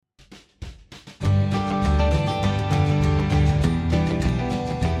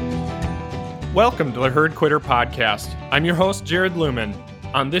Welcome to the Herd Quitter Podcast. I'm your host, Jared Lumen.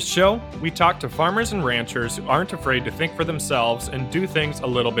 On this show, we talk to farmers and ranchers who aren't afraid to think for themselves and do things a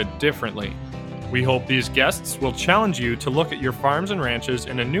little bit differently. We hope these guests will challenge you to look at your farms and ranches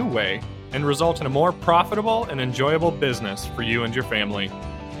in a new way and result in a more profitable and enjoyable business for you and your family.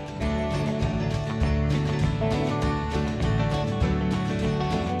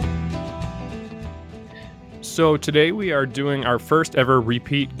 So today we are doing our first ever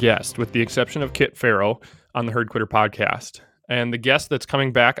repeat guest, with the exception of Kit Farrow, on the Herd Quitter Podcast. And the guest that's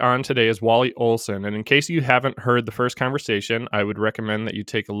coming back on today is Wally Olson. And in case you haven't heard the first conversation, I would recommend that you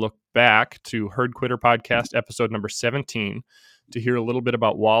take a look back to Herd Quitter Podcast episode number 17 to hear a little bit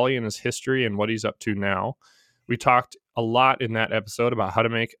about Wally and his history and what he's up to now. We talked a lot in that episode about how to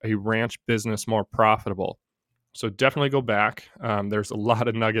make a ranch business more profitable. So definitely go back. There's a lot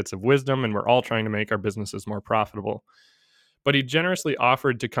of nuggets of wisdom, and we're all trying to make our businesses more profitable. But he generously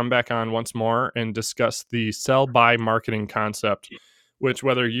offered to come back on once more and discuss the sell-by marketing concept, which,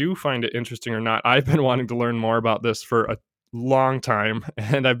 whether you find it interesting or not, I've been wanting to learn more about this for a long time,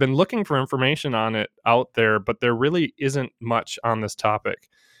 and I've been looking for information on it out there, but there really isn't much on this topic.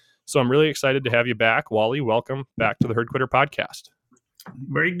 So I'm really excited to have you back. Wally, welcome back to the Herd Quitter Podcast.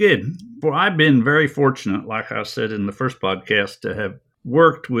 Very good. Well, I've been very fortunate, like I said in the first podcast, to have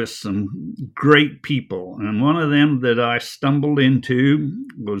worked with some great people. And one of them that I stumbled into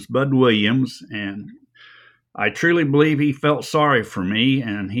was Bud Williams. And I truly believe he felt sorry for me,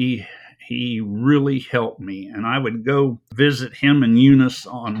 and he really helped me. And I would go visit him and Eunice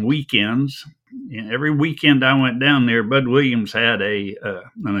on weekends. And every weekend I went down there, Bud Williams had an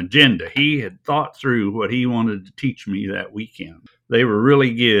agenda. He had thought through what he wanted to teach me that weekend. They were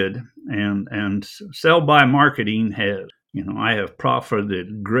really good, and sell-by marketing has, I have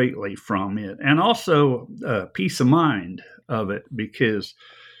profited greatly from it, and also peace of mind of it, because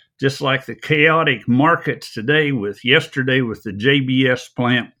just like the chaotic markets today, yesterday with the JBS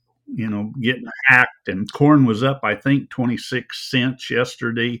plant, getting hacked, and corn was up, I think, 26 cents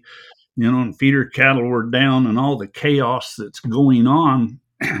yesterday, and feeder cattle were down, and all the chaos that's going on.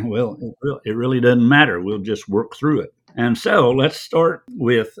 Well, it really doesn't matter. We'll just work through it. And so let's start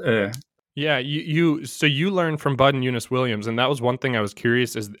with... you learned from Bud and Eunice Williams, and that was one thing I was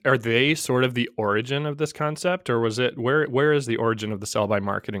curious, are they sort of the origin of this concept, or was it, where is the origin of the sell-by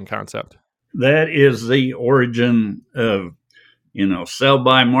marketing concept? That is the origin of,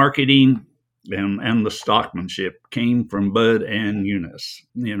 sell-by marketing, and the stockmanship came from Bud and Eunice.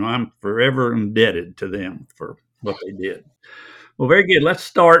 I'm forever indebted to them for what they did. Well, very good. Let's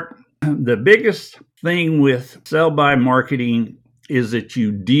start. The biggest thing with sell-by marketing is that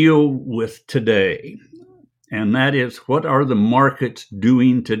you deal with today. And that is, what are the markets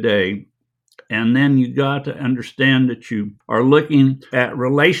doing today? And then you got to understand that you are looking at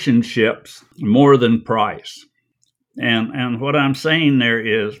relationships more than price. And what I'm saying there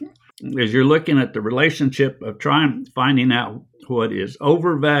is you're looking at the relationship of finding out what is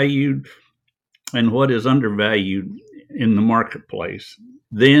overvalued and what is undervalued in the marketplace.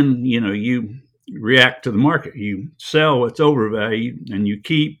 Then, you react to the market. You sell what's overvalued, and you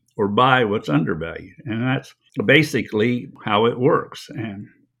keep or buy what's undervalued. And that's basically how it works. And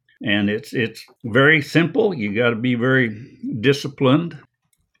it's very simple. You got to be very disciplined.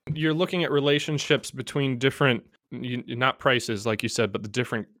 You're looking at relationships between different, not prices, like you said, but the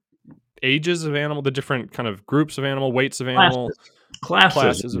different ages of animal, the different kind of groups of animal, weights of animal.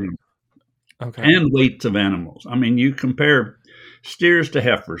 Classes. Okay. And weights of animals. I mean, you compare steers to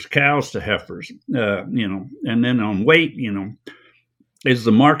heifers, cows to heifers, and then on weight, is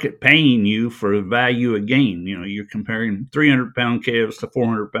the market paying you for a value of gain? You're comparing 300-pound calves to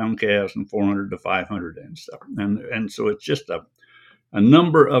 400-pound calves and 400 to 500 and stuff. And so it's just a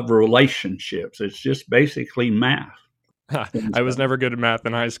number of relationships. It's just basically math. I was never good at math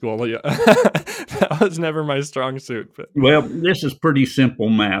in high school. Yeah. That was never my strong suit. But. Well, this is pretty simple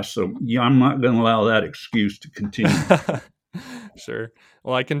math, so I'm not going to allow that excuse to continue. Sure.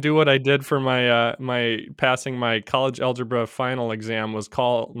 Well, I can do what I did for my passing my college algebra final exam, was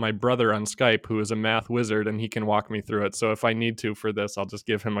call my brother on Skype, who is a math wizard, and he can walk me through it. So if I need to for this, I'll just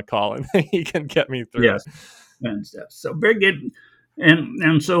give him a call and he can get me through it. And stuff. So very good.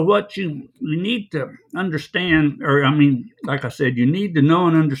 And so what you need to understand, like I said, you need to know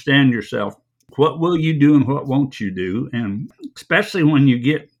and understand yourself. What will you do and what won't you do? And especially when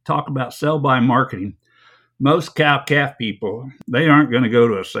you talk about sell-by marketing, most cow-calf people, they aren't going to go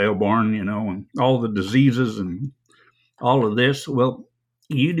to a sale barn, and all the diseases and all of this. Well,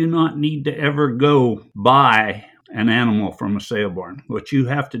 you do not need to ever go buy an animal from a sale barn. What you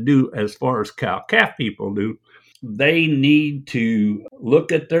have to do, as far as cow-calf people do, they need to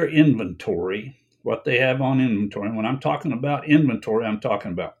look at their inventory, what they have on inventory. And when I'm talking about inventory, I'm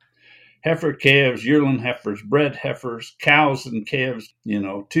talking about heifer calves, yearling heifers, bred heifers, cows and calves,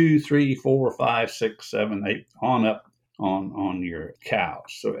 2, 3, 4, 5, 6, 7, 8, on up on your cows.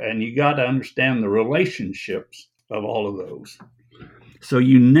 So, and you got to understand the relationships of all of those. So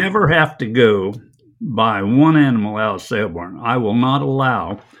you never have to go buy one animal out of sale barn. I will not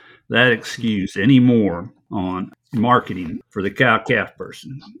allow that excuse anymore on marketing for the cow calf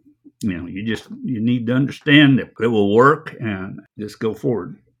person. You need to understand that it will work and just go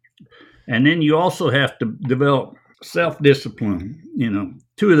forward. And then you also have to develop self-discipline.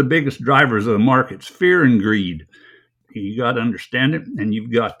 Two of the biggest drivers of the market's fear and greed. You got to understand it, and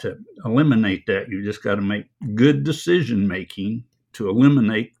you've got to eliminate that. You just got to make good decision making to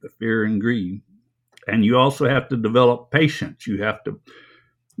eliminate the fear and greed. And you also have to develop patience. You have to,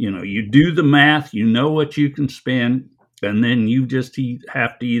 you do the math, you know what you can spend, and then you just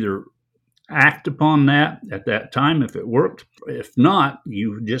have to either act upon that at that time if it worked. If not,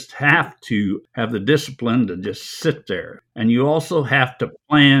 you just have to have the discipline to just sit there. And you also have to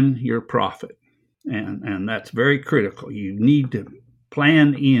plan your profit. And that's very critical. You need to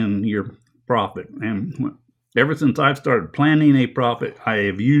plan in your profit. And ever since I've started planning a profit, I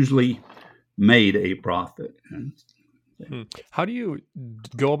have usually made a profit. How do you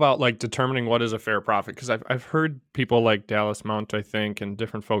go about determining what is a fair profit? Because I've heard people like Dallas Mount, I think, and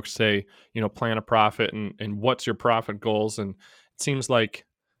different folks say, plan a profit and what's your profit goals? And it seems like,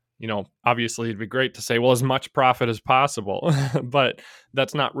 obviously it'd be great to say, well, as much profit as possible, but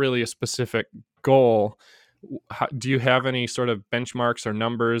that's not really a specific goal. Do you have any sort of benchmarks or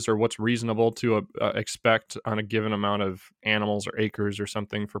numbers or what's reasonable to expect on a given amount of animals or acres or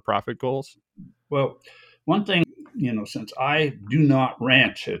something for profit goals? Well, one thing, since I do not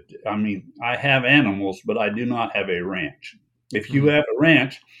ranch it, I have animals, but I do not have a ranch. If you have a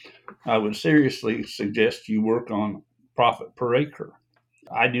ranch, I would seriously suggest you work on profit per acre.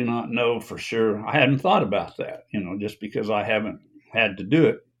 I do not know for sure. I hadn't thought about that, just because I haven't had to do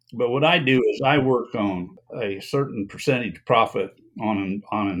it. But what I do is I work on a certain percentage profit on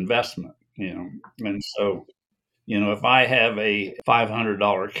investment, and so, if I have a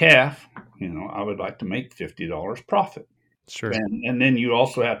 $500 calf, I would like to make $50 profit. Sure. And then you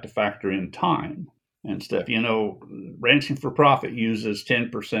also have to factor in time and stuff. Ranching for profit uses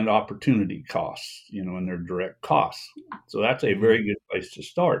 10% opportunity costs, in their direct costs. So that's a very good place to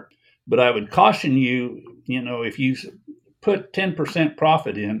start. But I would caution you, if you put 10%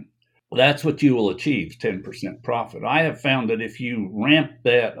 profit in, that's what you will achieve, 10% profit. I have found that if you ramp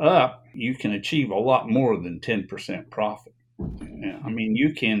that up, you can achieve a lot more than 10% profit.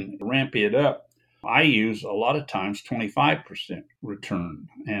 You can ramp it up. I use a lot of times 25% return,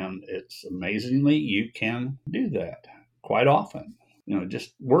 and it's amazingly, you can do that quite often.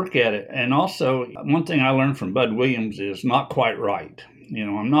 Just work at it. And also, one thing I learned from Bud Williams is not quite right.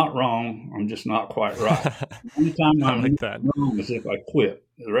 I'm not wrong. I'm just not quite right. One time I'm like that. wrong is if I quit.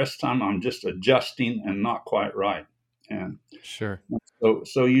 The rest of the time I'm just adjusting and not quite right. And sure.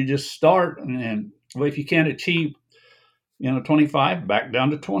 So you just start, and well, if you can't achieve 25, back down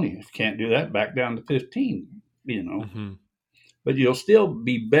to 20. If you can't do that, back down to 15, But you'll still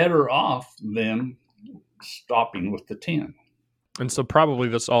be better off than stopping with the 10. And so probably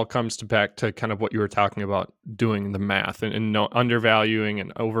this all comes back to kind of what you were talking about, doing the math and undervaluing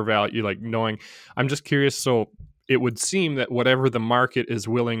and overvalue, knowing. I'm just curious. So it would seem that whatever the market is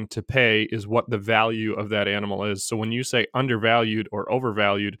willing to pay is what the value of that animal is. So when you say undervalued or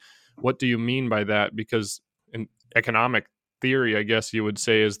overvalued, what do you mean by that? Because in economic theory, I guess you would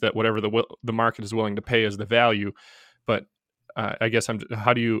say is that whatever the market is willing to pay is the value. But I guess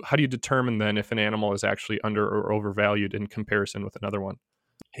how do you determine then if an animal is actually under or overvalued in comparison with another one?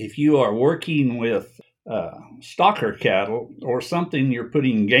 If you are working with stocker cattle or something you're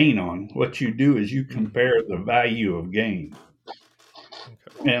putting gain on, what you do is you compare the value of gain.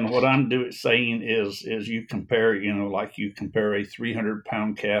 Okay. And what I'm saying is you compare, like you compare a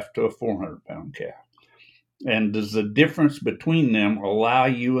 300-pound calf to a 400-pound calf. And does the difference between them allow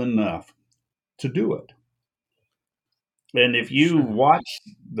you enough to do it? And if you watch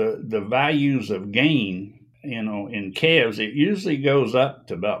the values of gain, in calves, it usually goes up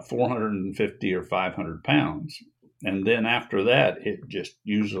to about 450 or 500 pounds. And then after that, it just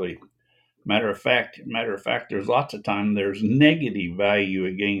usually, matter of fact, there's lots of time there's negative value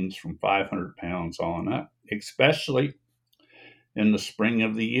of gains from 500 pounds on up, especially in the spring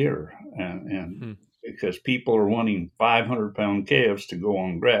of the year. And because people are wanting 500-pound calves to go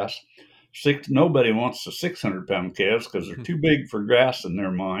on grass. Nobody wants the 600-pound calves because they're too big for grass in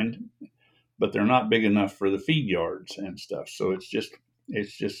their mind. but they're not big enough for the feed yards and stuff. So it's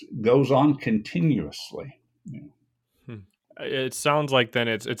just goes on continuously. You know. It sounds like then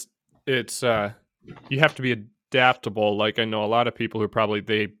it's you have to be adaptable. Like I know a lot of people who probably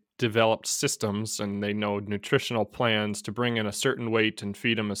they developed systems and they know nutritional plans to bring in a certain weight and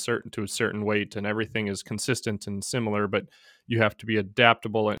feed them a certain weight, and everything is consistent and similar, but you have to be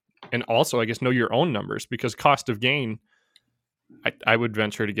adaptable and also I guess know your own numbers, because cost of gain, I would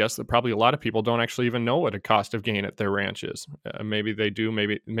venture to guess that probably a lot of people don't actually even know what a cost of gain at their ranch is. Maybe they do,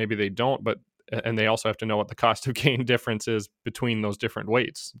 maybe they don't, but and they also have to know what the cost of gain difference is between those different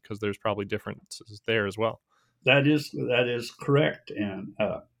weights, because there's probably differences there as well. That is correct,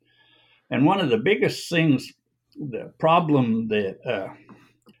 and one of the biggest things, the problem that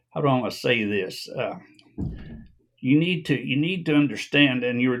how do I want to say this? You need to understand,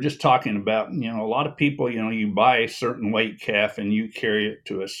 and you were just talking about, a lot of people, you buy a certain weight calf and you carry it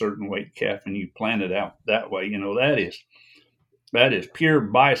to a certain weight calf and you plan it out that way. That is pure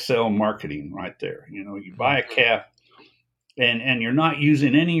buy sell marketing right there. You buy a calf and you're not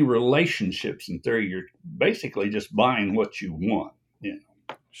using any relationships in theory. You're basically just buying what you want.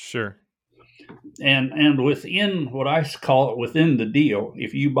 Sure. And within what I call it, within the deal,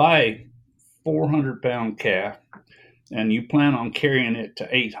 if you buy 400-pound calf and you plan on carrying it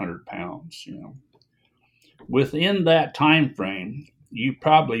to 800 pounds, within that time frame, you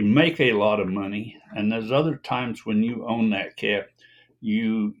probably make a lot of money. And there's other times when you own that calf,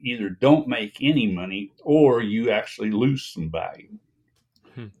 you either don't make any money or you actually lose some value.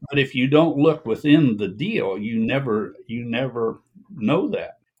 But if you don't look within the deal, you never know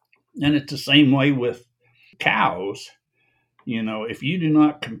that. And it's the same way with cows. If you do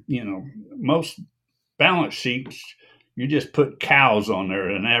not, most balance sheets, you just put cows on there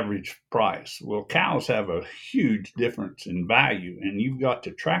at an average price. Well, cows have a huge difference in value, and you've got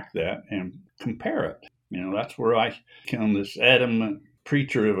to track that and compare it. That's where I become this adamant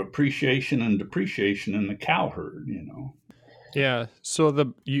preacher of appreciation and depreciation in the cow herd. Yeah.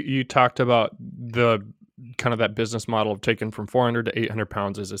 So you talked about the kind of that business model of taking from 400 to 800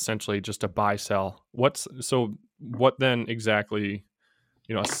 pounds is essentially just a buy sell. What then exactly,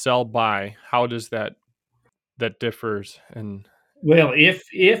 a sell buy, how does that differs? And well, if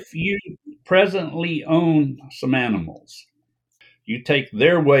you presently own some animals, you take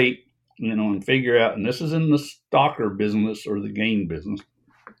their weight, and figure out, and this is in the stocker business or the gain business,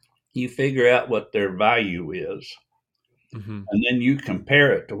 you figure out what their value is. And then you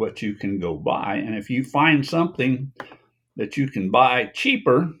compare it to what you can go buy. And if you find something that you can buy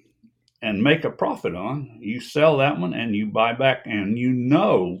cheaper and make a profit on, you sell that one and you buy back, and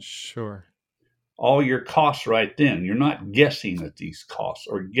sure, all your costs right then. You're not guessing at these costs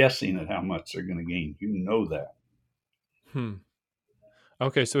or guessing at how much they're going to gain. You know that.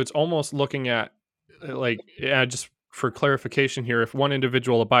 Okay, so it's almost looking at just for clarification here, if one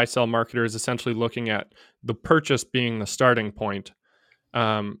individual, a buy sell marketer, is essentially looking at the purchase being the starting point.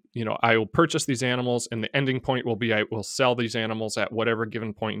 I will purchase these animals, and the ending point will be I will sell these animals at whatever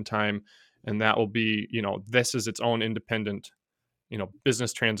given point in time, and that will be, this is its own independent,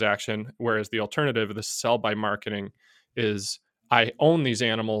 business transaction. Whereas the alternative of the sell by marketing is I own these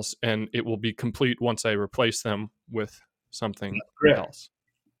animals, and it will be complete once I replace them with something else.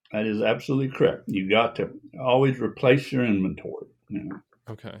 That is absolutely correct. You got to always replace your inventory.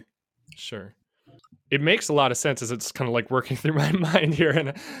 Okay, sure. It makes a lot of sense as it's kind of like working through my mind here,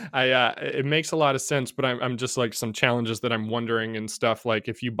 and it makes a lot of sense. But I'm just like some challenges that I'm wondering and stuff. Like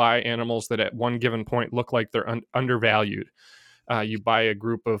if you buy animals that at one given point look like they're undervalued, you buy a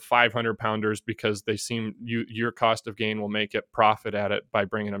group of 500 pounders because they seem your cost of gain will make it profit at it by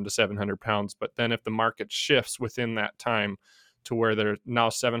bringing them to 700 pounds. But then if the market shifts within that time to where they're now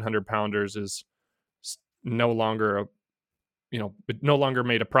 700 pounders is no longer no longer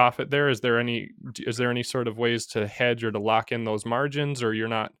made a profit there. Is there any sort of ways to hedge or to lock in those margins, or you're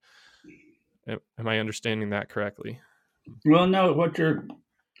not? Am I understanding that correctly? Well, no. What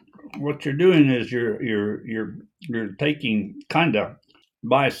you're doing is you're taking kind of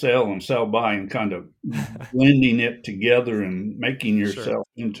buy sell and sell buy and kind of blending it together and making yourself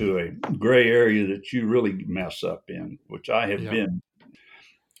into a gray area that you really mess up in, which I have been.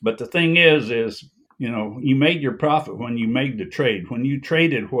 But the thing is you made your profit when you made the trade. When you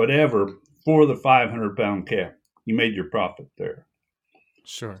traded whatever for the 500-pound calf, you made your profit there.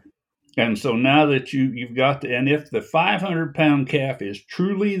 Sure. And so now that you've got and if the 500-pound calf is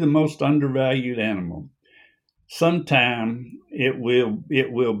truly the most undervalued animal, sometime it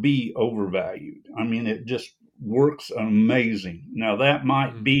will be overvalued. I mean, it just works amazing. Now that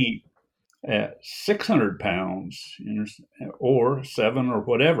might be at 600 pounds, or 7 or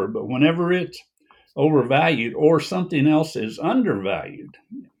whatever. But whenever it's overvalued or something else is undervalued,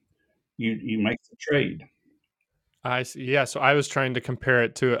 you make the trade. I see. Yeah, so I was trying to compare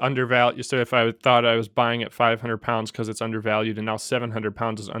it to undervalued. So if I thought I was buying at 500 pounds because it's undervalued, and now 700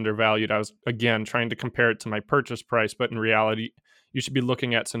 pounds is undervalued, I was again trying to compare it to my purchase price. But in reality, you should be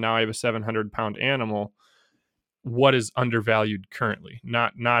looking at, so now I have a 700-pound animal. What is undervalued currently?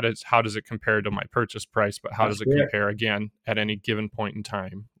 Not as how does it compare to my purchase price, but how That's does it correct. compare again at any given point in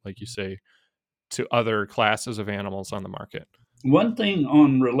time, like you say, to other classes of animals on the market? One thing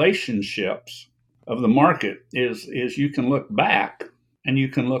on relationships of the market is you can look back and you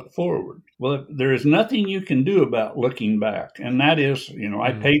can look forward. Well, there is nothing you can do about looking back, and that is, I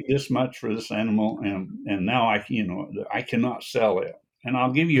Mm, paid this much for this animal, and now I cannot sell it. And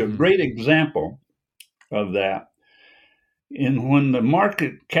I'll give you a mm-hmm. great example of that. And when the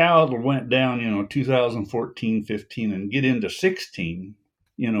market cattle went down, 2014, 15, and get into 16,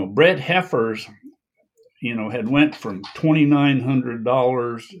 bred heifers, had went from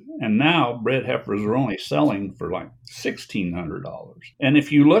 $2,900, and now bred heifers are only selling for like $1,600. And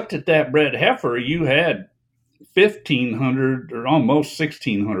if you looked at that bred heifer, you had $1,500 or almost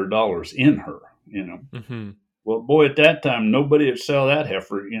 $1,600 in her. Mm-hmm. Well, boy, at that time, nobody would sell that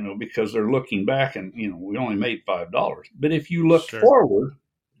heifer, because they're looking back and, we only made $5. But if you looked Sure. forward,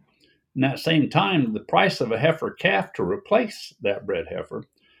 in that same time, the price of a heifer calf to replace that bred heifer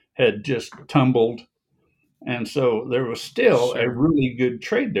had just tumbled. And so there was still a Sure. really good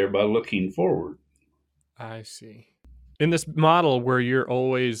trade there by looking forward. I see. In this model where you're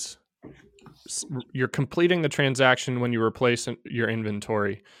completing the transaction when you replace your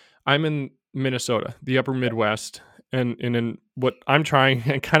inventory. I'm in Minnesota, the upper Midwest, and in what I'm trying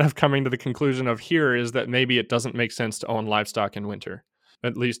and kind of coming to the conclusion of here is that maybe it doesn't make sense to own livestock in winter,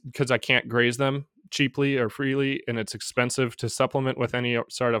 at least because I can't graze them cheaply or freely, and it's expensive to supplement with any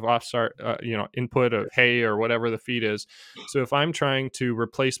sort of input of hay or whatever the feed is. So if I'm trying to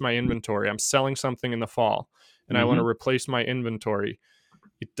replace my inventory, I'm selling something in the fall, and I want to Mm-hmm. replace my inventory,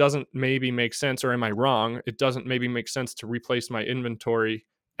 it doesn't maybe make sense, or am I wrong? It doesn't maybe make sense to replace my inventory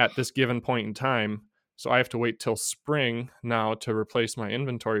at this given point in time. So I have to wait till spring now to replace my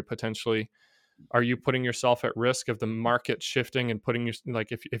inventory potentially. Are you putting yourself at risk of the market shifting and putting you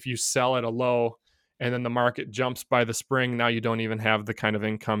like if you sell at a low and then the market jumps by the spring, now you don't even have the kind of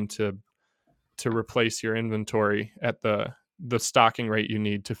income to replace your inventory at the stocking rate you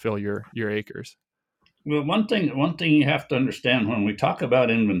need to fill your acres? Well, one thing you have to understand when we talk about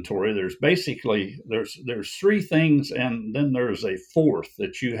inventory, there's three things, and then there's a fourth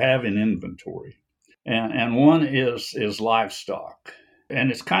that you have in inventory, and one is livestock, and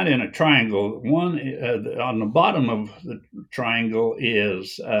it's kind of in a triangle. One on the bottom of the triangle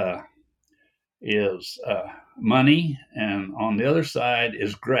is money, and on the other side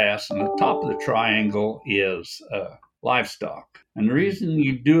is grass, and the top of the triangle is livestock. And the Mm, reason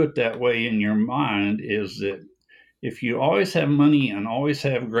you do it that way in your mind is that if you always have money and always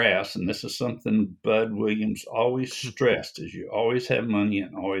have grass, and this is something Bud Williams always stressed, is you always have money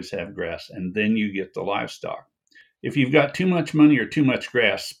and always have grass, and then you get the livestock. If you've got too much money or too much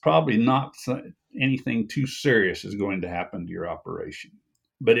grass, probably not anything too serious is going to happen to your operation.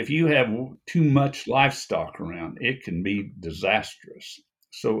 But if you have too much livestock around, it can be disastrous.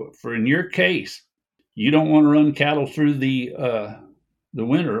 So, for in your case, you don't want to run cattle through the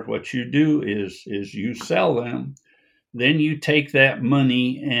winter. What you do is you sell them, then you take that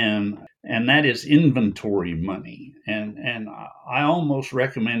money and that is inventory money. And I almost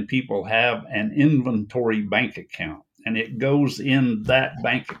recommend people have an inventory bank account, and it goes in that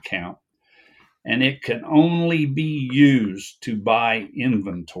bank account, and it can only be used to buy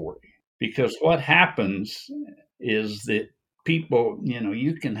inventory. Because what happens is that people,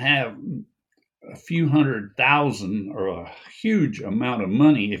 you can have a few 100,000 or a huge amount of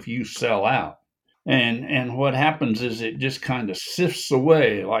money if you sell out. And what happens is it just kind of sifts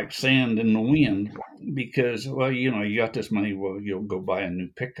away like sand in the wind, because, well, you got this money, well, you'll go buy a new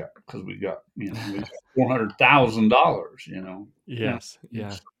pickup because we got $400,000, and yes.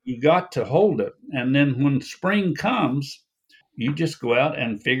 Yeah. you got to hold it. And then when spring comes, you just go out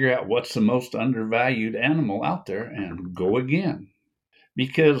and figure out what's the most undervalued animal out there and go again,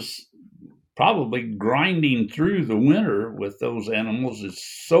 because probably grinding through the winter with those animals is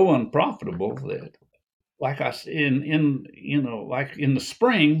so unprofitable that, like I said, like in the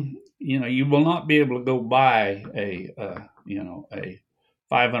spring, you will not be able to go buy a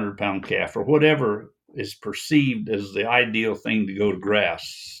 500-pound calf or whatever is perceived as the ideal thing to go to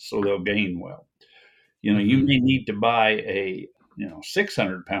grass so they'll gain well. You Hmm. may need to buy a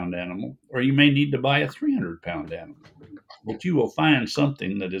 600-pound animal, or you may need to buy a 300-pound animal. But you will find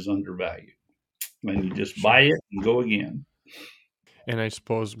something that is undervalued, and you just buy it and go again. And I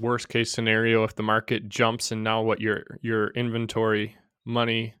suppose worst case scenario, if the market jumps and now what your inventory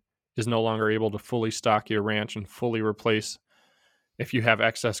money is no longer able to fully stock your ranch and fully replace. If you have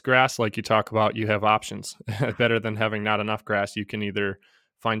excess grass, like you talk about, you have options. Better than having not enough grass. You can either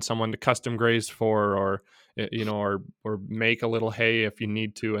find someone to custom graze for, or or make a little hay if you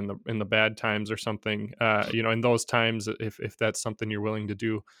need to in the bad times or something. In those times, if that's something you're willing to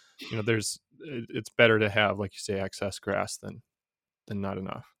do, it's better to have, like you say, excess grass than not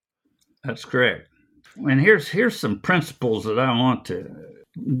enough. That's correct. And here's some principles that I want to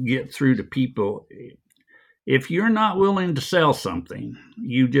get through to people. If you're not willing to sell something,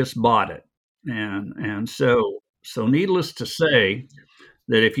 you just bought it. And so needless to say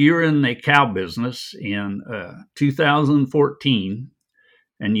that if you're in the cow business in 2014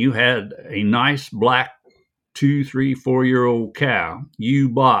 and you had a nice black 2, 3, 4-year-old cow, you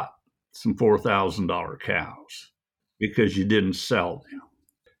bought some $4,000 cows because you didn't sell them.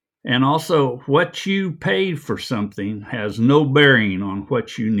 And also, what you paid for something has no bearing on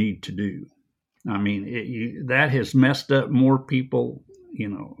what you need to do. I mean, that has messed up more people.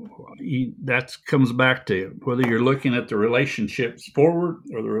 That comes back to whether you're looking at the relationships forward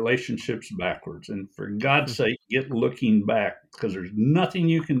or the relationships backwards. And for God's sake, get looking back, because there's nothing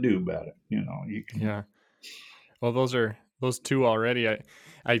you can do about it. Yeah. Well, those two already.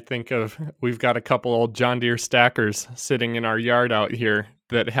 I think of, we've got a couple old John Deere stackers sitting in our yard out here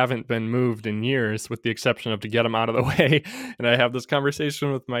that haven't been moved in years, with the exception of to get them out of the way. And I have this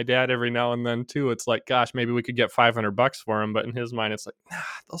conversation with my dad every now and then too. It's like, gosh, maybe we could get $500 for them. But in his mind, it's like, nah,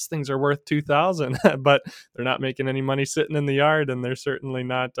 those things are worth $2,000, but they're not making any money sitting in the yard. And they're certainly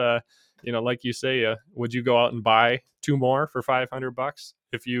not, like you say, would you go out and buy two more for $500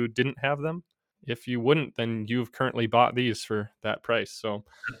 if you didn't have them? If you wouldn't, then you've currently bought these for that price. So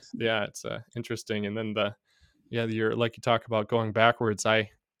yeah, it's interesting. And then you're, like you talk about going backwards. I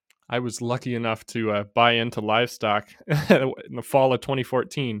was lucky enough to buy into livestock in the fall of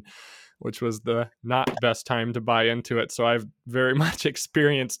 2014, which was the not best time to buy into it. So I've very much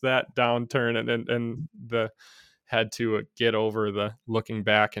experienced that downturn and the had to get over the looking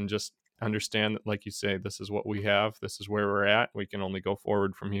back and just understand that, like you say, this is what we have. This is where we're at. We can only go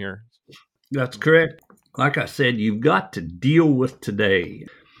forward from here. That's correct. Like I said, you've got to deal with today.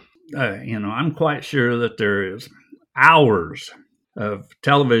 I'm quite sure that there is hours of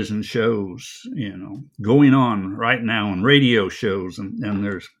television shows, going on right now, and radio shows, and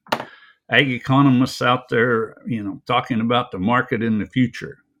there's ag economists out there, talking about the market in the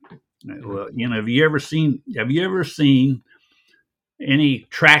future. Well, have you ever seen any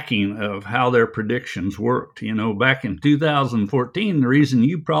tracking of how their predictions worked? Back in 2014, the reason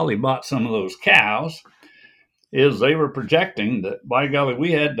you probably bought some of those cows is they were projecting that, by golly,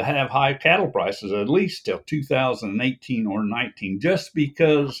 we had to have high cattle prices at least till 2018 or 19, just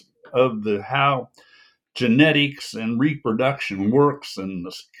because of how genetics and reproduction works and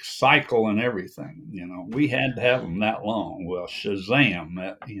the cycle and everything. We had to have them that long. Well, Shazam,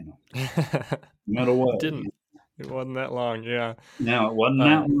 that, went away. It wasn't that long, yeah. No, it wasn't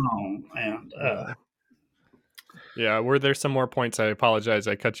that long. And yeah, were there some more points? I apologize,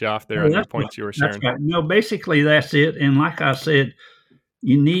 I cut you off there on your points you were sharing. That's right. No, basically that's it. And like I said,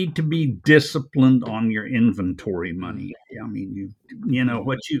 you need to be disciplined on your inventory money. I mean,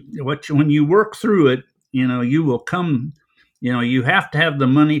 when you work through it, you will come. You have to have the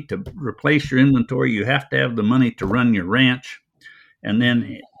money to replace your inventory. You have to have the money to run your ranch, and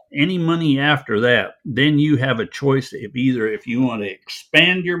then any money after that, then you have a choice of either if you want to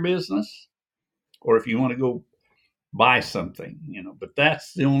expand your business or if you want to go buy something, but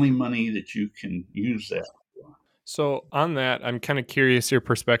that's the only money that you can use that for. So on that, I'm kind of curious your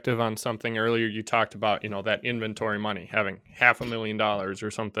perspective on something earlier you talked about, that inventory money, having $500,000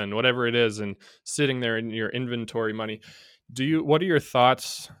 or something, whatever it is, and sitting there in your inventory money. What are your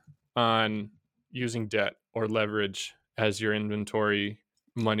thoughts on using debt or leverage as your inventory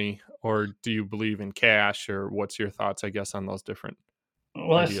money, or do you believe in cash, or what's your thoughts, I guess, on those different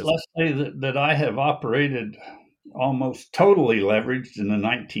ideas? Let's say that I have operated almost totally leveraged in the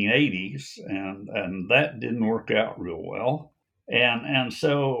 1980s, and that didn't work out real well. And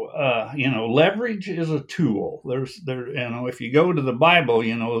so leverage is a tool. If you go to the Bible,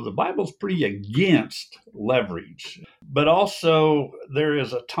 the Bible's pretty against leverage, but also there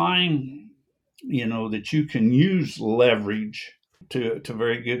is a time that you can use leverage to a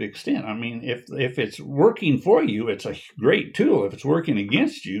very good extent. I mean, if it's working for you, it's a great tool. If it's working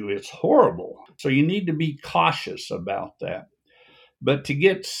against you, it's horrible. So you need to be cautious about that. But to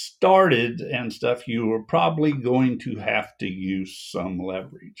get started and stuff, you are probably going to have to use some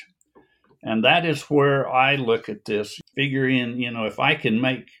leverage. And that is where I look at this, figure in, if I can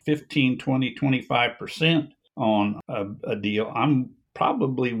make 15, 20, 25% on a deal, I'm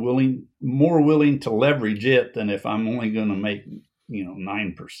probably more willing to leverage it than if I'm only going to make,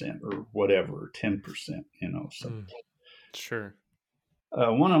 9% or whatever, or 10%, so. Sure.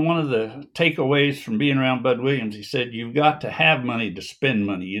 One of the takeaways from being around Bud Williams, he said, you've got to have money to spend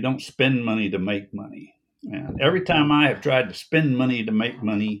money. You don't spend money to make money. And every time I have tried to spend money to make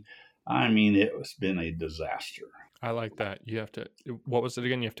money, it has been a disaster. I like that. You have to, what was it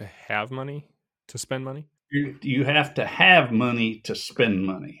again? You have to have money to spend money? You have to have money to spend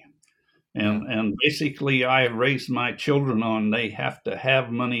money. And basically, I have raised my children on they have to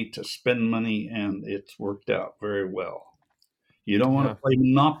have money to spend money, and it's worked out very well. You don't want to play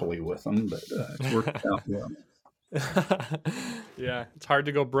Monopoly with them, but it's worked out well. Yeah, it's hard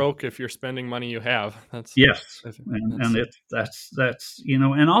to go broke if you're spending money you have. That's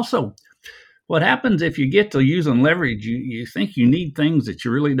and also what happens if you get to using leverage, you think you need things that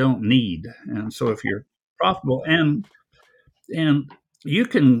you really don't need, and so if you're profitable and you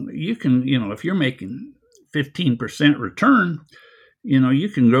can if you're making 15% return, you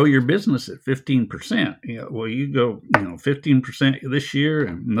can grow your business at 15%. You go, 15% this year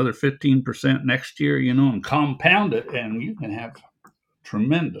and another 15% next year, and compound it, and you can have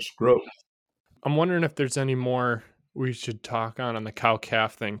tremendous growth. I'm wondering if there's any more we should talk on the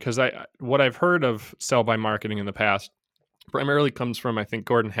cow-calf thing, because what I've heard of sell-by marketing in the past primarily comes from, I think,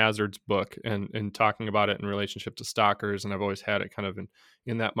 Gordon Hazard's book and talking about it in relationship to stockers, and I've always had it kind of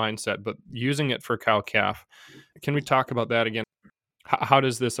in that mindset. But using it for cow-calf, can we talk about that again? How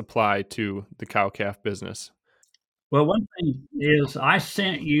does this apply to the cow-calf business? Well, one thing is I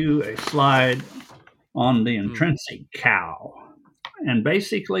sent you a slide on the intrinsic cow. And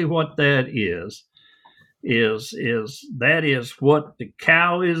basically what that is that is what the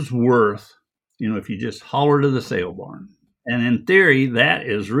cow is worth, if you just haul her to the sale barn. And in theory, that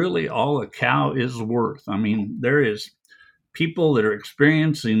is really all a cow is worth. There is people that are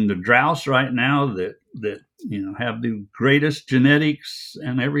experiencing the droughts right now that have the greatest genetics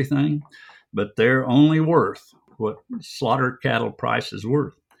and everything, but they're only worth what slaughter cattle price is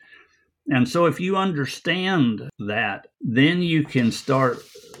worth. And so if you understand that, then you can start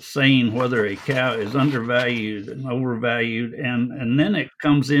saying whether a cow is undervalued and overvalued, and then it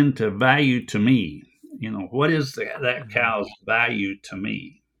comes into value to me. What is that cow's value to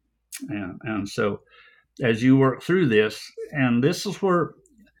me? And so as you work through this, and this is where,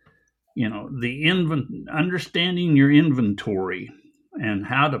 understanding your inventory and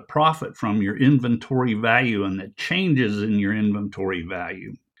how to profit from your inventory value and the changes in your inventory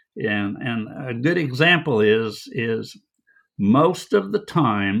value. And a good example is most of the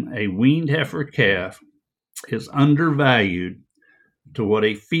time a weaned heifer calf is undervalued to what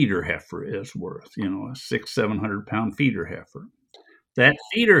a feeder heifer is worth, a 600-700 pound feeder heifer. That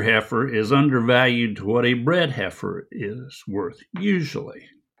feeder heifer is undervalued to what a bred heifer is worth usually.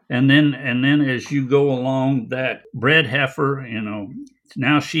 And then as you go along, that bred heifer,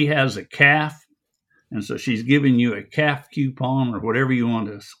 now she has a calf, and so she's giving you a calf coupon or whatever you want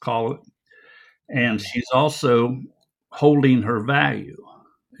to call it. And she's also holding her value.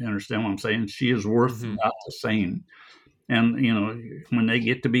 You understand what I'm saying? She is worth about the same. And, when they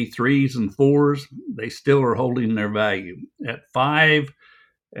get to be 3s and 4s, they still are holding their value. At 5,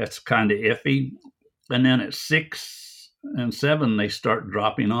 that's kind of iffy. And then at 6 and 7, they start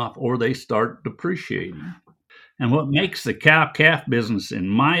dropping off or they start depreciating. And what makes the cow-calf business, in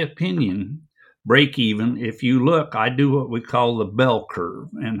my opinion, break even, if you look, I do what we call the bell curve.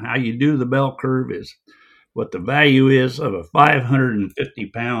 And how you do the bell curve is what the value is of a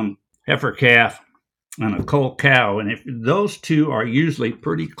 550-pound heifer calf and a colt cow. And if those two are usually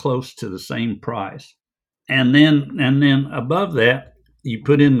pretty close to the same price. And then above that, you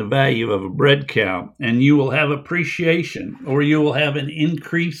put in the value of a bred cow, and you will have appreciation, or you will have an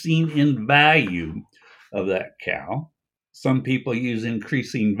increasing in value of that cow. Some people use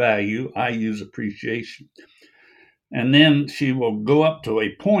increasing value. I use appreciation. And then she will go up to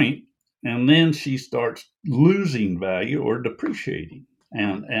a point, and then she starts losing value or depreciating.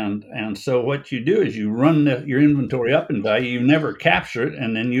 And so what you do is you run your inventory up in value, you never capture it,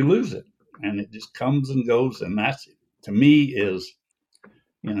 and then you lose it. And it just comes and goes. And that's, to me, is,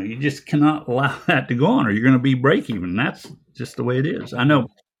 you just cannot allow that to go on, or you're going to be break even. That's just the way it is. I know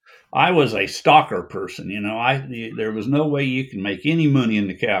I was a stalker person. There was no way you can make any money in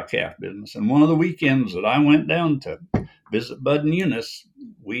the cow-calf business. And one of the weekends that I went down to visit Bud and Eunice,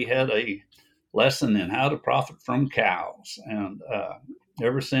 we had a lesson in how to profit from cows. And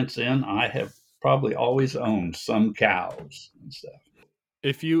ever since then, I have probably always owned some cows and stuff.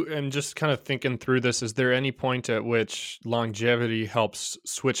 If you and just kind of thinking through this, is there any point at which longevity helps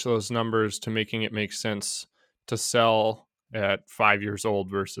switch those numbers to making it make sense to sell at 5 years old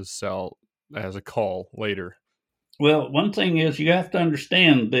versus sell as a cull later? Well, one thing is you have to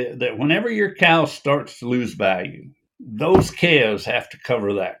understand that whenever your cow starts to lose value, those calves have to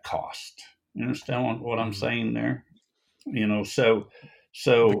cover that cost. You understand what I'm saying there? So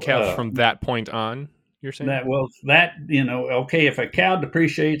The calves from that point on, you're saying? okay, if a cow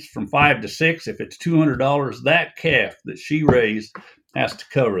depreciates from 5 to 6, if it's $200, that calf that she raised has to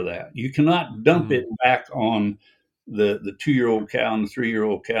cover that. You cannot dump it back on the 2-year-old cow and the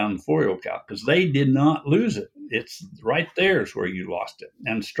 3-year-old cow and the 4-year-old cow, because they did not lose it. It's right there is where you lost it.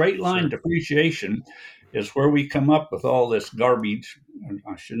 And straight line depreciation is where we come up with all this garbage.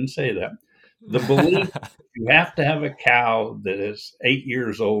 I shouldn't say that. The belief you have to have a cow that is 8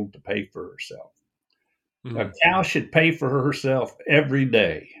 years old to pay for herself. A cow should pay for herself every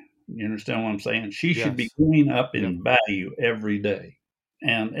day. You understand what I'm saying? She should be going up in value every day.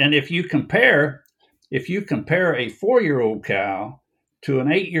 And if you compare a 4-year-old cow to an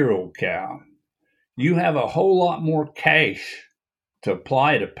 8-year-old cow, you have a whole lot more cash to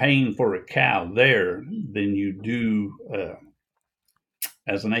apply to paying for a cow there than you do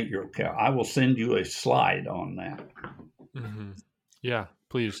as an 8-year-old cow. I will send you a slide on that. Yeah,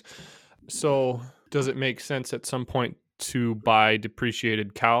 please. So does it make sense at some point to buy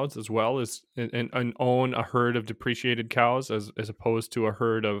depreciated cows as well as and own a herd of depreciated cows as opposed to a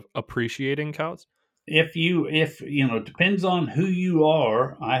herd of appreciating cows? If it depends on who you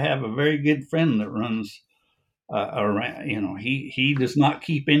are. I have a very good friend that runs around. He does not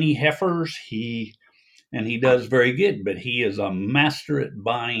keep any heifers. He does very good, but he is a master at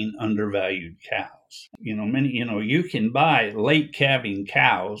buying undervalued cows. You can buy late calving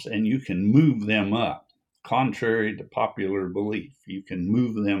cows and you can move them up. Contrary to popular belief, you can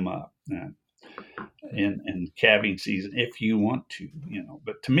move them up in calving season if you want to.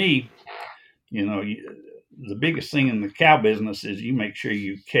 But to me, the biggest thing in the cow business is you make sure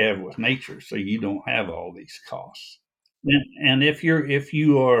you calve with nature, so you don't have all these costs. And if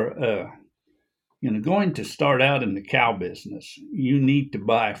you are going to start out in the cow business, you need to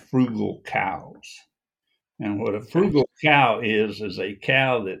buy frugal cows. And what a frugal cow is a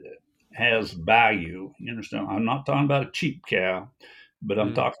cow that has value. You understand? I'm not talking about a cheap cow, but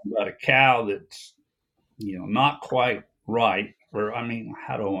I'm talking about a cow that's, not quite right. Or,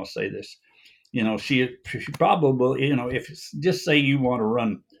 how do I want to say this? She probably, if it's just say you want to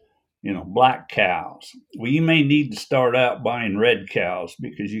run, black cows. Well, you may need to start out buying red cows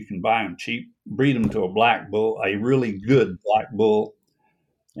because you can buy them cheap, breed them to a black bull, a really good black bull,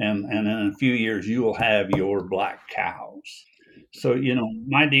 and in a few years you will have your black cows. So,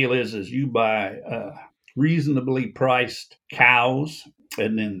 my deal is you buy reasonably priced cows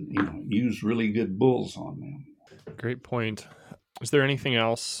and then, use really good bulls on them. Great point. Is there anything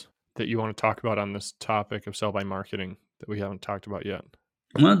else that you want to talk about on this topic of sell by marketing that we haven't talked about yet?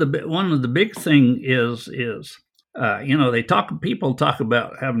 One of the big thing is people talk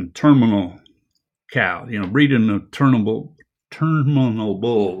about having terminal cow, breeding the terminal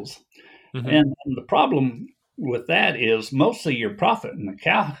bulls, and the problem with that is mostly your profit in the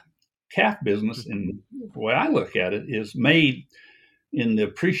calf business, and the way I look at it, is made in the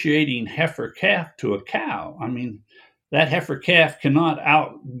appreciating heifer calf to a cow. That heifer calf cannot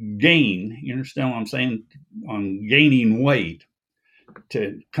outgain. You understand what I'm saying? On gaining weight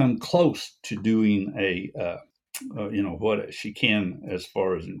to come close to doing what she can as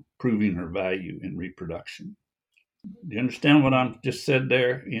far as improving her value in reproduction. Do you understand what I'm just said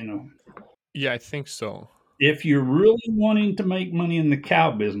there? Yeah, I think so. If you're really wanting to make money in the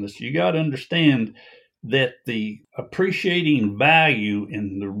cow business, you got to understand that the appreciating value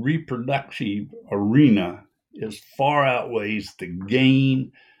in the reproductive arena is far outweighs the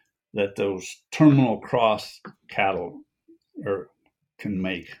gain that those terminal cross cattle can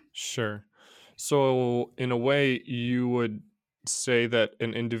make. Sure. So in a way, you would say that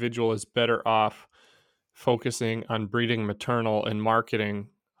an individual is better off focusing on breeding maternal and marketing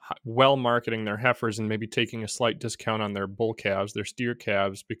their heifers and maybe taking a slight discount on their bull calves, their steer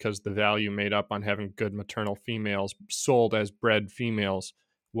calves, because the value made up on having good maternal females sold as bred females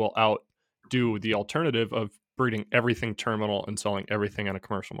will outdo the alternative of breeding everything terminal and selling everything on a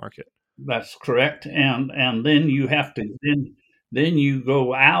commercial market. That's correct. And then you have to then you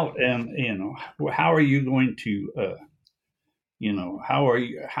go out and how are you going to how are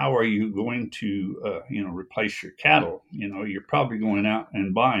you going to replace your cattle? You're probably going out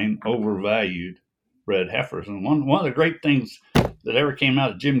and buying overvalued bred heifers. And one of the great things that ever came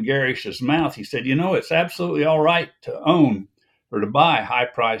out of Jim Garish's mouth, he said, it's absolutely all right to own or to buy high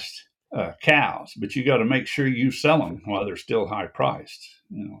priced cows, but you got to make sure you sell them while they're still high priced.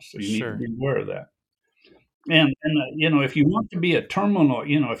 So you need to be aware of that. And if you want to be a terminal,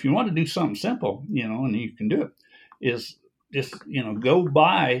 if you want to do something simple, and you can do it, is just go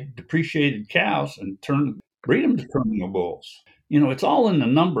buy depreciated cows and breed them to terminal bulls. It's all in the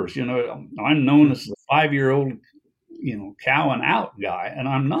numbers. I'm known as the 5-year-old cow and out guy, and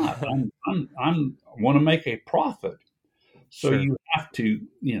I'm not. I'm want to make a profit. So Sure. you have to,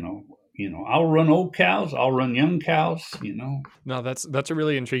 I'll run old cows, I'll run young cows. No, that's a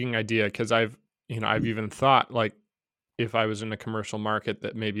really intriguing idea, because I've even thought, like, if I was in a commercial market,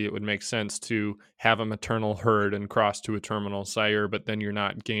 that maybe it would make sense to have a maternal herd and cross to a terminal sire, but then you're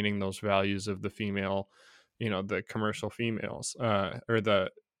not gaining those values of the female, the commercial females, or the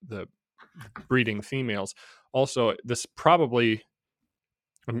breeding females. Also, this probably,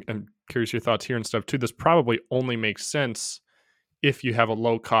 I'm curious your thoughts here and stuff too. This probably only makes sense if you have a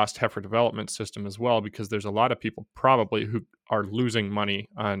low cost heifer development system as well, because there's a lot of people probably who are losing money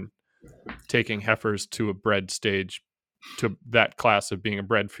on taking heifers to a bred stage, to that class of being a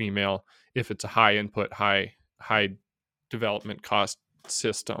bred female, if it's a high input, high development cost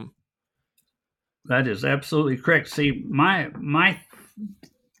system. That is absolutely correct. See,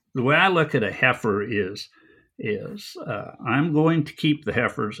 the way I look at a heifer is I'm going to keep the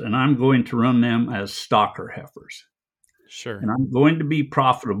heifers and I'm going to run them as stocker heifers. Sure. And I'm going to be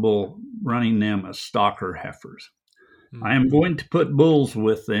profitable running them as stocker heifers. Mm-hmm. I am going to put bulls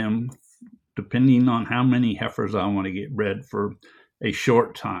with them, depending on how many heifers I want to get bred, for a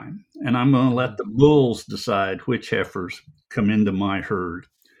short time. And I'm going to let the bulls decide which heifers come into my herd.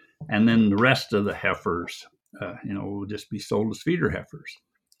 And then the rest of the heifers, will just be sold as feeder heifers.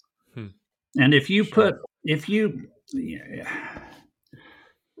 And if you how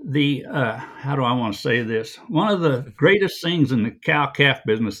do I want to say this? One of the greatest things in the cow-calf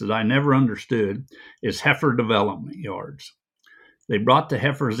business that I never understood is heifer development yards. They brought the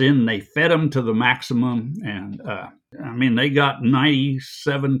heifers in, they fed them to the maximum, and they got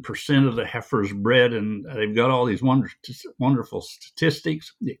 97% of the heifers bred, and they've got all these wonderful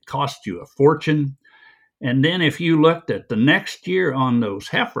statistics. It cost you a fortune. And then if you looked at the next year on those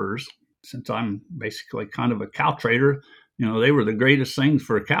heifers, since I'm basically kind of a cow trader, they were the greatest things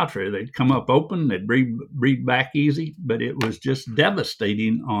for a cow trader. They'd come up open, they'd breed back easy, but it was just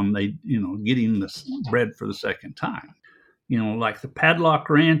devastating on getting this bred for the second time. Like the Padlock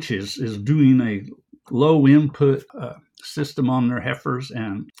Ranch is doing a low input system on their heifers,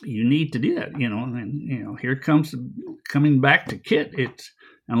 and you need to do that. And here comes coming back to Kit.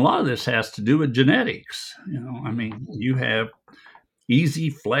 And a lot of this has to do with genetics. You have easy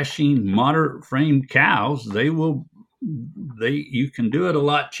fleshing, moderate frame cows. You can do it a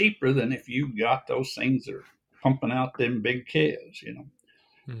lot cheaper than if you got those things that are pumping out them big calves.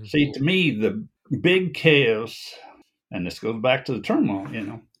 Mm-hmm. See, to me, the big calves, and this goes back to the terminal,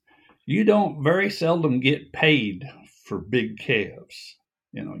 you don't very seldom get paid for big calves.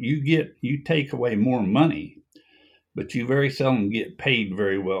 You take away more money, but you very seldom get paid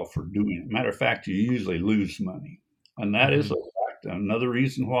very well for doing it. Matter of fact, you usually lose money. And that is a fact. Another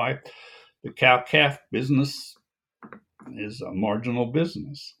reason why the cow-calf business is a marginal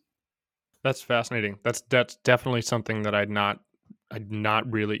business. That's fascinating. That's definitely something that I'd not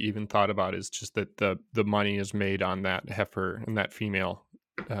really even thought about, is just that the money is made on that heifer and that female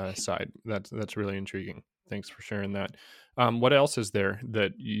side. That's really intriguing. Thanks for sharing that. What else is there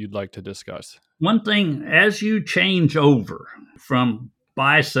that you'd like to discuss? One thing, as you change over from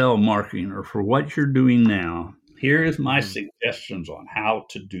buy-sell marketing or for what you're doing now, here is my suggestions on how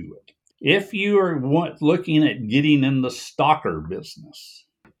to do it. If you are looking at getting in the stocker business,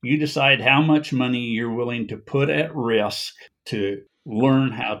 you decide how much money you're willing to put at risk to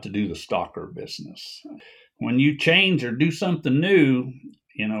learn how to do the stocker business. When you change or do something new,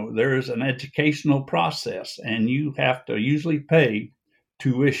 there's an educational process, and you have to usually pay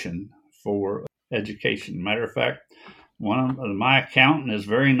tuition for education. Matter of fact, my accountant is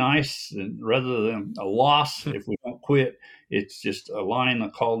very nice, and rather than a loss if we don't quit, it's just a line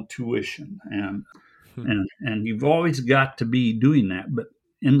called tuition, and you've always got to be doing that. But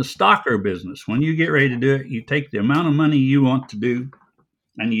in the stocker business, when you get ready to do it, you take the amount of money you want to do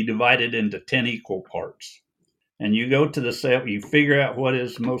and you divide it into 10 equal parts. And you go to the sale, you figure out what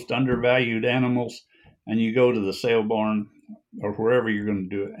is most undervalued animals, and you go to the sale barn or wherever you're going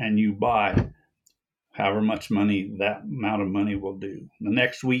to do it, and you buy however much money that amount of money will do. The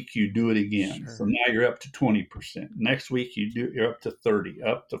next week you do it again. Sure. So now you're up to 20%. Next week you're up to 30,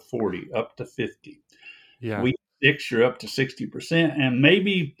 up to 40, up to 50. Yeah. Week 6 you're up to 60%, and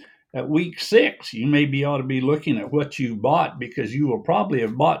maybe at week 6 you maybe ought to be looking at what you bought, because you will probably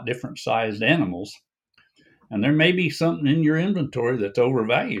have bought different sized animals, and there may be something in your inventory that's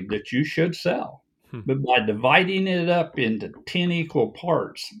overvalued that you should sell. But by dividing it up into 10 equal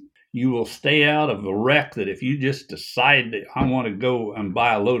parts, you will stay out of the wreck that if you just decide that I want to go and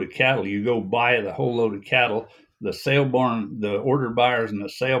buy a load of cattle, you go buy the whole load of cattle. The sale barn, the order buyers in the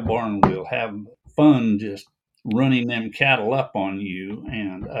sale barn will have fun just running them cattle up on you.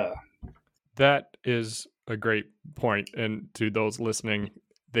 And That is a great point. And to those listening,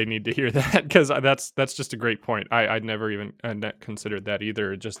 they need to hear that, because that's just a great point. I'd never even considered that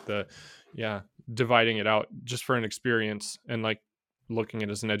either. Just dividing it out just for an experience, and like looking at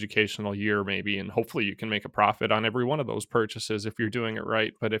it as an educational year maybe, and hopefully you can make a profit on every one of those purchases if you're doing it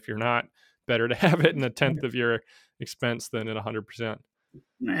right. But if you're not, better to have it in a tenth of your expense than at 100%.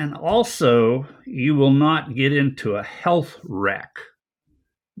 And also, you will not get into a health wreck.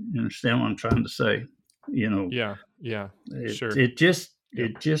 You understand what I'm trying to say? Yeah, sure. It just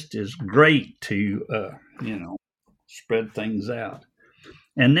is great to spread things out.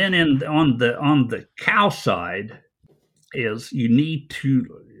 And then on the cow side is you need to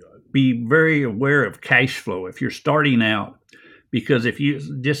be very aware of cash flow if you're starting out, because if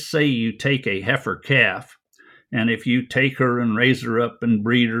you just say you take a heifer calf, and if you take her and raise her up and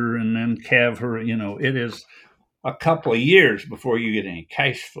breed her and then calve her, it is a couple of years before you get any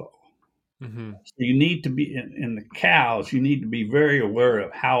cash flow. Mm-hmm. So you need to be in the cows. You need to be very aware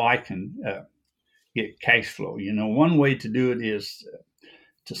of how I can get cash flow. One way to do it is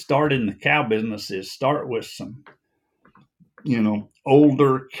to start in the cow business is start with some,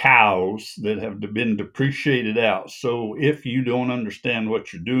 older cows that have been depreciated out. So if you don't understand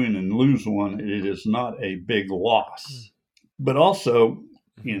what you're doing and lose one, it is not a big loss. But also,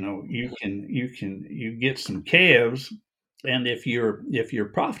 you get some calves, and if you're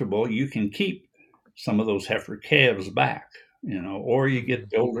profitable, you can keep some of those heifer calves back, or you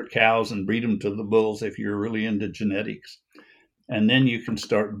get the older cows and breed them to the bulls if you're really into genetics, and then you can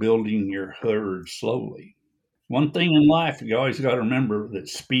start building your herd slowly. One thing in life, you always got to remember that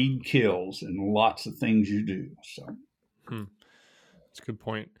speed kills in lots of things you do. So that's a good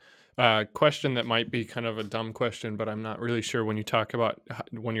point. Question that might be kind of a dumb question, but I'm not really sure. When you talk about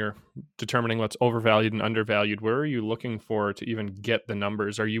when you're determining what's overvalued and undervalued, where are you looking for to even get the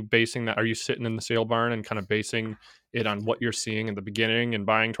numbers? Are you basing that? Are you sitting in the sale barn and kind of basing it on what you're seeing in the beginning and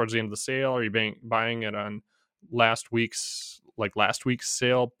buying towards the end of the sale? Are you buying it on last week's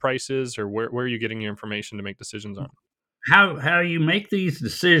sale prices, or where are you getting your information to make decisions on? How you make these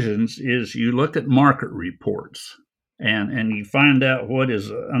decisions is you look at market reports, and you find out what is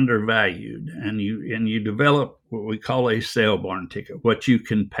undervalued, and you develop what we call a sale barn ticket, what you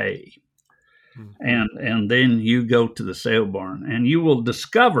can pay. And then you go to the sale barn, and you will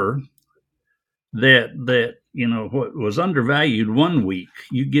discover that what was undervalued one week,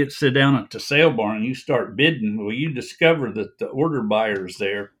 you sit down at the sale barn and you start bidding. Well, you discover that the order buyers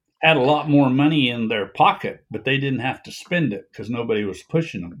there had a lot more money in their pocket, but they didn't have to spend it because nobody was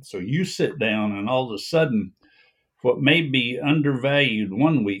pushing them. So you sit down, and all of a sudden what may be undervalued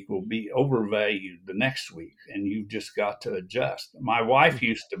one week will be overvalued the next week, and you've just got to adjust. My wife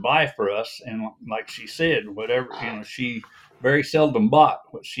used to buy for us, and like she said, whatever, she very seldom bought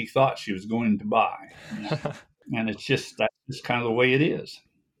what she thought she was going to buy. And that's just kind of the way it is.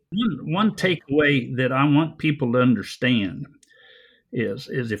 One takeaway that I want people to understand is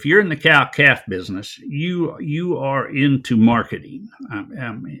if you're in the cow calf business, you are into marketing,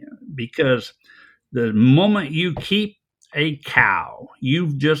 because the moment you keep a cow,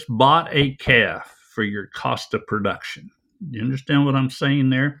 you've just bought a calf for your cost of production. Do you understand what I'm saying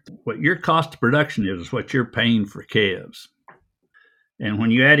there? What your cost of production is what you're paying for calves. And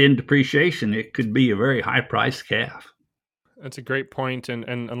when you add in depreciation, it could be a very high-priced calf. That's a great point. And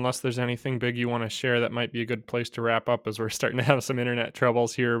unless there's anything big you want to share, that might be a good place to wrap up, as we're starting to have some internet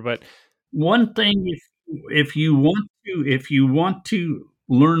troubles here. But one thing, if you want to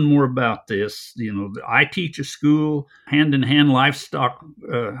learn more about this, I teach a school. Hand in Hand Livestock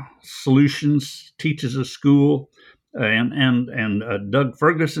Solutions teaches a school, and Doug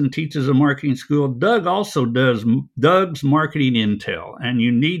Ferguson teaches a marketing school. Doug also does Doug's Marketing Intel, and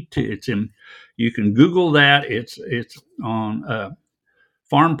you need to. You can Google that. It's on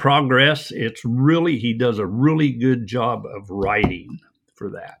Farm Progress. He does a really good job of writing for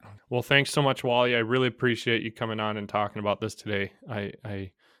that. Well, thanks so much, Wally. I really appreciate you coming on and talking about this today.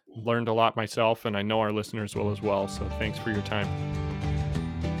 I learned a lot myself, and I know our listeners will as well. So thanks for your time.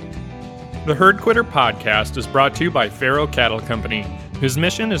 The Herd Quitter podcast is brought to you by Faro Cattle Company, whose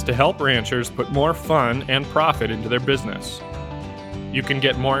mission is to help ranchers put more fun and profit into their business. You can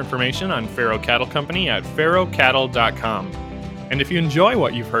get more information on Faro Cattle Company at farocattle.com. And if you enjoy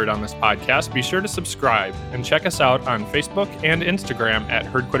what you've heard on this podcast, be sure to subscribe and check us out on Facebook and Instagram at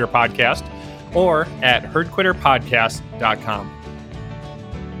Herd Quitter Podcast or at herdquitterpodcast.com.